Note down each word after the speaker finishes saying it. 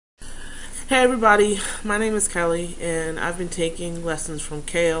Hey everybody, my name is Kelly and I've been taking lessons from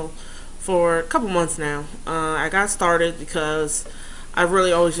Kale for a couple months now. I got started because I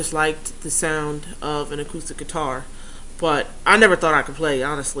really always just liked the sound of an acoustic guitar, but I never thought I could play,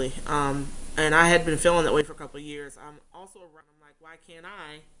 honestly. And I had been feeling that way for a couple of years. I'm like, why can't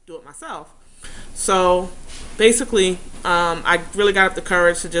I do it myself? So basically, I really got up the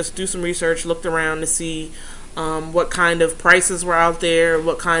courage to just do some research, looked around to see what kind of prices were out there,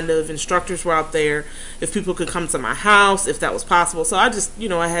 what kind of instructors were out there, if people could come to my house, if that was possible. So I just,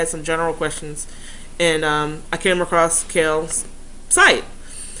 I had some general questions, and I came across Kale's site.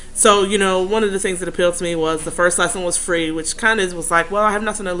 So, one of the things that appealed to me was the first lesson was free, which kind of was like, well, I have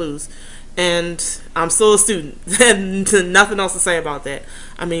nothing to lose. And I'm still a student, and nothing else to say about that.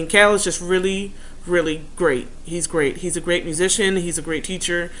 I mean, Kale is just really, really great. He's great. He's a great musician. He's a great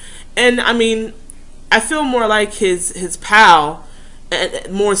teacher. And, I mean, I feel more like his pal,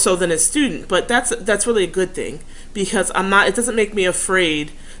 more so than his student. But that's really a good thing, because it doesn't make me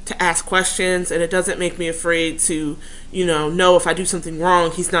afraid to ask questions, and it doesn't make me afraid to, know if I do something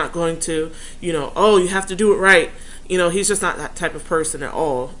wrong, he's not going to, oh, you have to do it right. He's just not that type of person at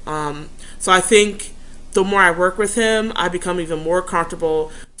all. So I think the more I work with him, I become even more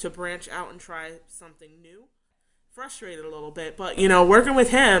comfortable to branch out and try something new. Frustrated a little bit, but working with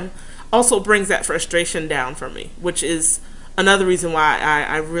him also brings that frustration down for me, which is another reason why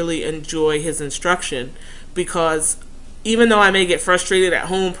I really enjoy his instruction, because even though I may get frustrated at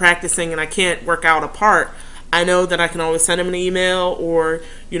home practicing and I can't work out a part, I know that I can always send him an email, or,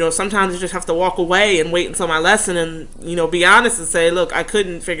 sometimes I just have to walk away and wait until my lesson and, be honest and say, look, I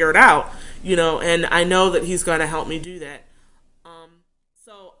couldn't figure it out, and I know that he's going to help me do that.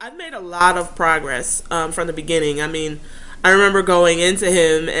 So I've made a lot of progress from the beginning. I mean, I remember going into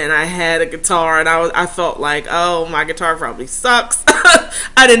him and I had a guitar and I felt like, oh, my guitar probably sucks.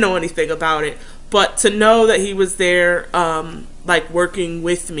 I didn't know anything about it. But to know that he was there, working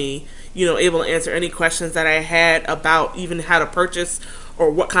with me, able to answer any questions that I had about even how to purchase or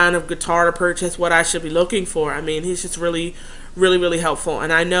what kind of guitar to purchase, what I should be looking for. I mean, he's just really, really, really helpful.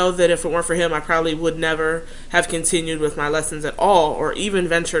 And I know that if it weren't for him, I probably would never have continued with my lessons at all, or even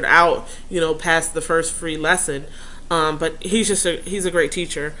ventured out, past the first free lesson. But he's a great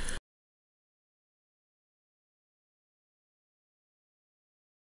teacher.